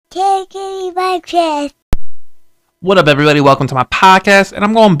Taking my chest. What up, everybody? Welcome to my podcast, and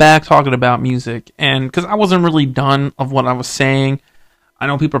I'm going back talking about music, and because I wasn't really done of what I was saying. I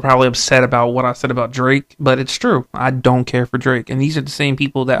know people are probably upset about what I said about Drake, but it's true. I don't care for Drake, and these are the same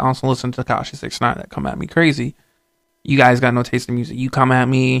people that also listen to Tekashi 69 that come at me crazy. You guys got no taste in music. You come at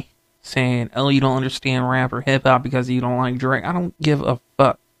me saying, "Oh, you don't understand rap or hip hop because you don't like Drake." I don't give a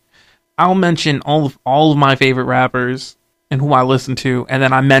fuck. I'll mention all of my favorite rappers and who I listen to, and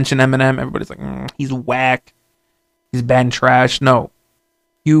then I mention Eminem. Everybody's like, he's whack. He's bad and trash. No,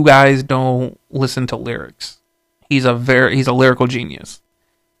 you guys don't listen to lyrics. He's a lyrical genius.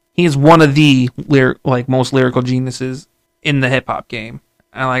 He is one of the most lyrical geniuses in the hip hop game.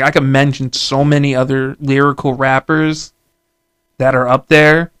 And I could mention so many other lyrical rappers that are up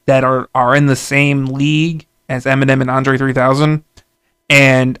there that are in the same league as Eminem and Andre 3000,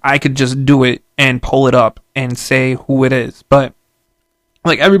 and I could just do it and pull it up and say who it is. But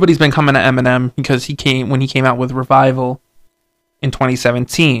everybody's been coming to Eminem because when he came out with Revival in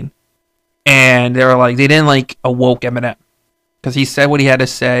 2017, and they didn't like a woke Eminem because he said what he had to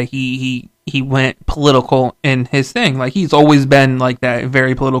say. He went political in his thing. He's always been like that,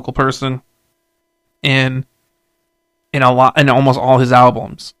 very political person in almost all his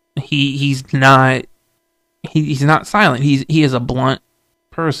albums. He's not silent. He is a blunt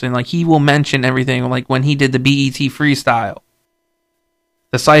person. He will mention everything. When he did the BET freestyle,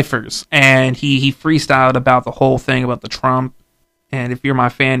 the ciphers, and he freestyled about the whole thing about the Trump, and if you're my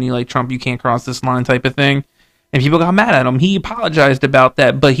fan, you like Trump, you can't cross this line type of thing. And people got mad at him. He apologized about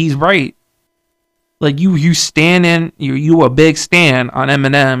that, but he's right. You stand in, you a big stand on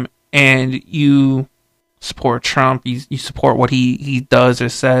Eminem, and you support Trump. You support what he does or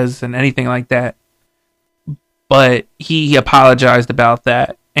says and anything like that. But he apologized about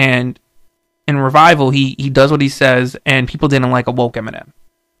that, and in Revival, he does what he says, and people didn't like a woke Eminem.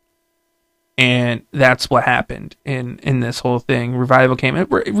 And that's what happened in this whole thing. Revival came.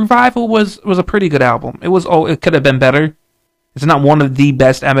 Revival was a pretty good album. It could have been better. It's not one of the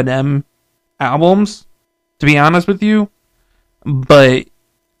best Eminem albums, to be honest with you. But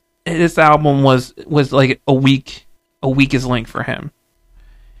this album was like a weakest link for him.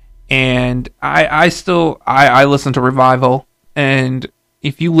 And I listen to Revival, and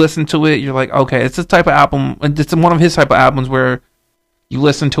if you listen to it, you're like, okay, it's this type of album. It's one of his type of albums where you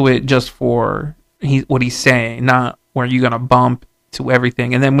listen to it just for what he's saying, not where you're gonna bump to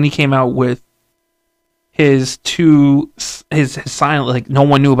everything. And then when he came out with his silent, no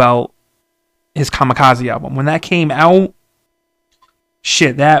one knew about his Kamikaze album. When that came out,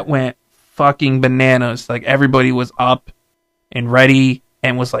 shit, that went fucking bananas. Everybody was up and ready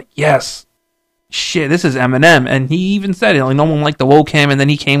and was like, yes, shit, this is Eminem. And he even said it, no one liked the woke him, and then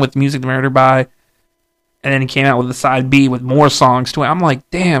he came with Music to Murder By, and then he came out with the side B with more songs to it. I'm like,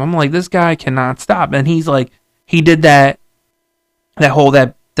 damn, this guy cannot stop. And he's he did the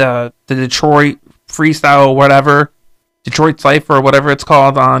Detroit freestyle or whatever, Detroit Cypher or whatever it's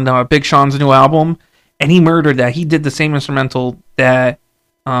called on Big Sean's new album, and he murdered that. He did the same instrumental that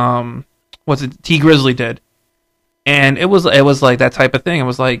T Grizzly did. And it was like that type of thing. It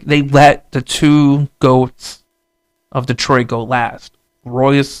was like they let the two goats of Detroit go last,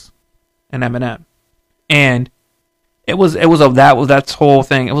 Royce and Eminem. And that whole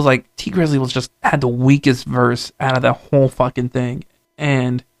thing. It was like T Grizzly had the weakest verse out of that whole fucking thing,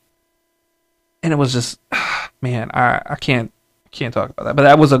 and it was just, man, I can't talk about that.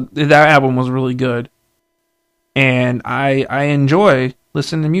 But that album was really good, and I enjoy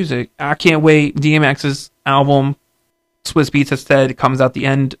listening to music. I can't wait. DMX's album, Swiss Beats, has said it comes out the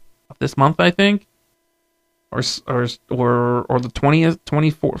end of this month, I think, or the 20th,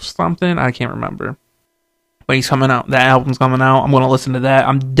 24th, something. I can't remember. But he's coming out. That album's coming out. I'm going to listen to that.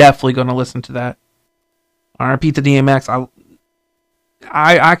 I'm definitely going to listen to that. RIP to DMX.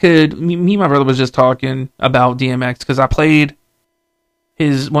 I could. Me and my brother was just talking about DMX because I played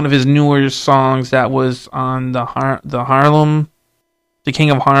one of his newer songs that was on the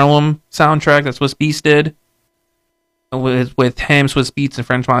King of Harlem soundtrack that Swiss Beats did with him, Swiss Beats, and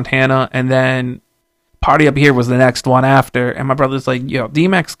French Montana, and then Party Up Here was the next one after. And my brother's like, yo,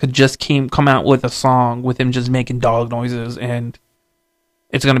 DMX could just come out with a song with him just making dog noises, and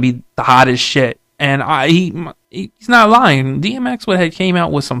it's gonna be the hottest shit. And he's not lying. DMX came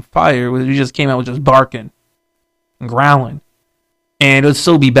out with some fire. He just came out with just barking and growling, and it would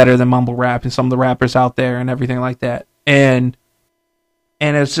still be better than mumble rap and some of the rappers out there and everything like that. And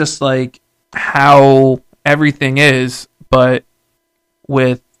it's just how everything is, but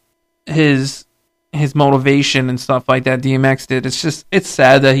with his motivation and stuff like that DMX did. It's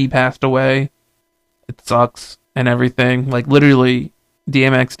sad that he passed away. It sucks and everything. Literally,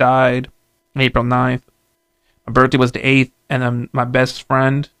 DMX died April 9th. My birthday was the 8th, and then my best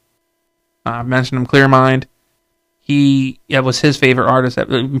friend, I mentioned him, Clearmind. It was his favorite artist that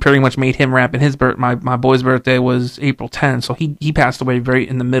pretty much made him rap. And my boy's birthday was April 10th, so he passed away right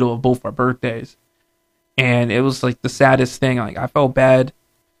in the middle of both our birthdays. And it was like the saddest thing. Like, I felt bad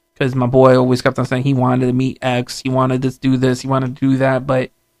because my boy always kept on saying he wanted to meet X, he wanted to do this, he wanted to do that,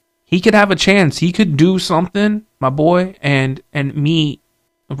 but he could have a chance. He could do something, my boy, and meet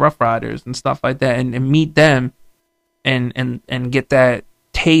Rough Riders and stuff like that, and meet them, and get that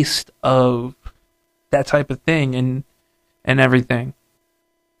taste of that type of thing and everything.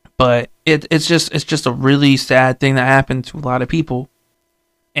 But it's just a really sad thing that happened to a lot of people.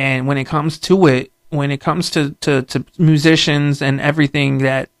 And when it comes to musicians and everything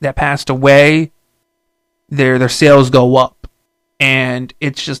that passed away, their sales go up. And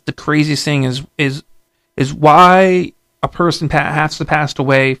it's just the craziest thing is why a person has to pass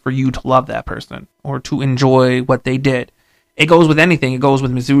away for you to love that person or to enjoy what they did. It goes with anything. It goes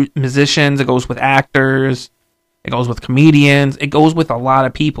with musicians. It goes with actors. It goes with comedians. It goes with a lot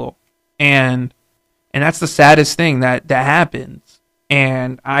of people. And that's the saddest thing that happens.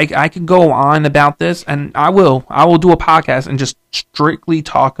 And I could go on about this, and I will do a podcast and just strictly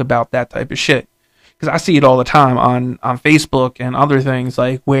talk about that type of shit. Because I see it all the time on Facebook and other things,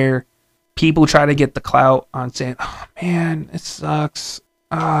 like where people try to get the clout on saying, oh man, it sucks.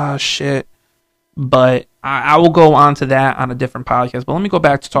 Ah, shit. But I will go on to that on a different podcast. But let me go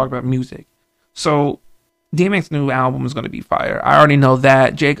back to talk about music. So DMX's new album is going to be fire. I already know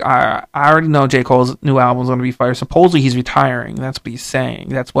that. I already know J. Cole's new album is going to be fire. Supposedly he's retiring. That's what he's saying.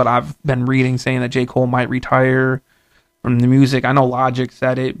 That's what I've been reading, saying that J. Cole might retire from the music. I know Logic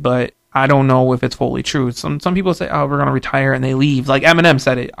said it, but I don't know if it's fully true. Some people say, oh, we're going to retire, and they leave. Like Eminem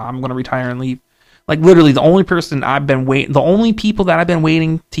said it, I'm going to retire and leave. Like, literally, the only people that I've been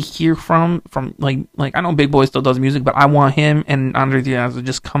waiting to hear from like I know Big Boy still does music, but I want him and Andre 3000 to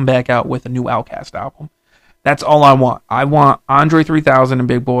just come back out with a new Outkast album. That's all I want. I want Andre 3000 and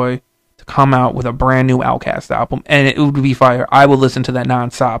Big Boy to come out with a brand new Outkast album, and it would be fire. I would listen to that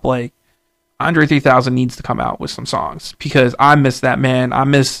nonstop. Like, Andre 3000 needs to come out with some songs because I miss that man. I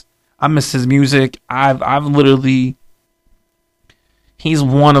miss his music. I've literally, he's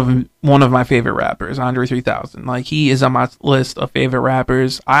one of my favorite rappers, Andre 3000. Like, he is on my list of favorite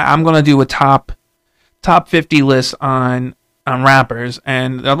rappers. I'm gonna do a top 50 list on rappers,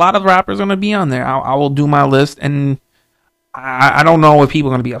 and a lot of rappers are gonna be on there. I will do my list, and I don't know if people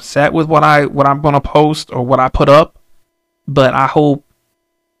are gonna be upset with what I'm gonna post or what I put up, but I hope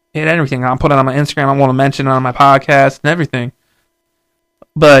it everything. I'll put it on my Instagram. I want to mention it on my podcast and everything.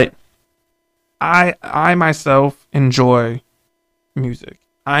 But I myself enjoy music.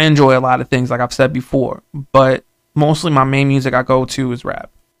 I enjoy a lot of things, like I've said before, but mostly my main music I go to is rap.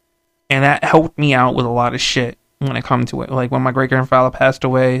 And that helped me out with a lot of shit when it comes to it. Like when my great grandfather passed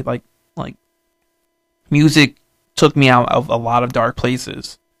away, like music took me out of a lot of dark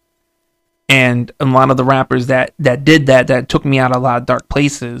places. And a lot of the rappers that did that took me out of a lot of dark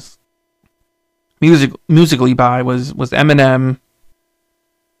places, musically was Eminem,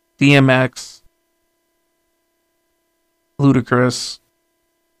 DMX, Ludacris,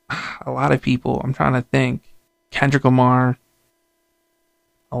 a lot of people. I'm trying to think. Kendrick Lamar.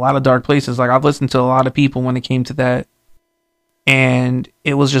 A lot of dark places. Like, I've listened to a lot of people when it came to that, and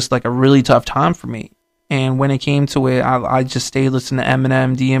it was just like a really tough time for me. And when it came to it, I just stayed listening to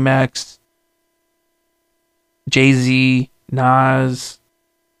Eminem, DMX, Jay-Z, Nas,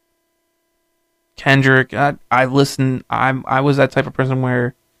 Kendrick. I listened. I was that type of person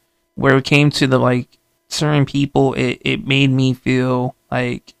where it came to the, like, certain people, it made me feel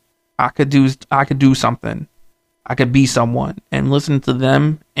like I could do something. I could be someone, and listen to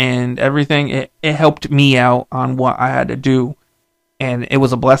them and everything. It helped me out on what I had to do, and it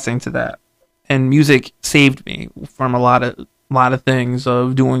was a blessing to that. And music saved me from a lot of things,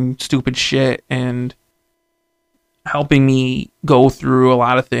 of doing stupid shit and helping me go through a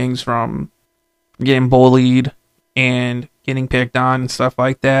lot of things, from getting bullied and getting picked on and stuff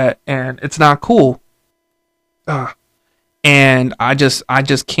like that. And it's not cool. And I just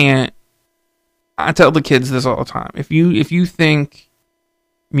can't. I tell the kids this all the time. If you think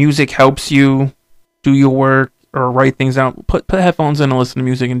music helps you do your work or write things out, put headphones in and listen to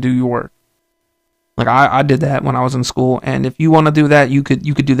music and do your work. Like I did that when I was in school, and if you want to do that, you could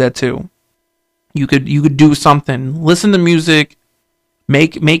do that too. You could do something. Listen to music.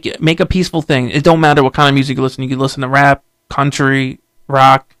 Make a peaceful thing. It don't matter what kind of music you listen. You can listen to rap, country,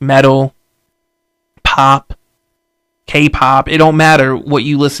 rock, metal, pop, K-pop. It don't matter what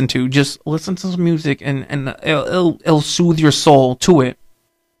you listen to. Just listen to some music, and it'll soothe your soul to it.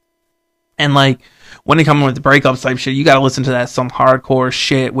 And like when they come with the breakups type shit, you gotta listen to that some hardcore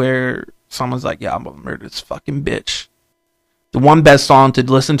shit where someone's like, yeah, I'm gonna murder this fucking bitch. The one best song to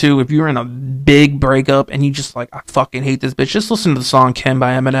listen to if you're in a big breakup and you just like, I fucking hate this bitch, just listen to the song Kim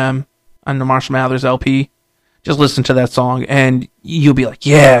by Eminem on the Marshall Mathers LP. Just listen to that song and you'll be like,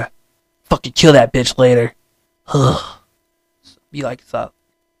 yeah, fucking kill that bitch later. Ugh. Be like, fuck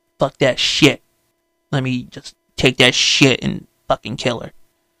that shit. Let me just take that shit and fucking kill her.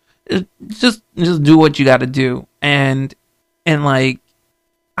 Just do what you gotta do. And like,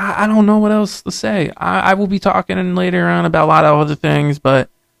 I don't know what else to say. I will be talking later on about a lot of other things, but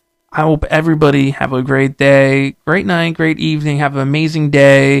I hope everybody have a great day, great night, great evening. Have an amazing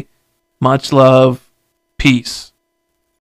day. Much love. Peace.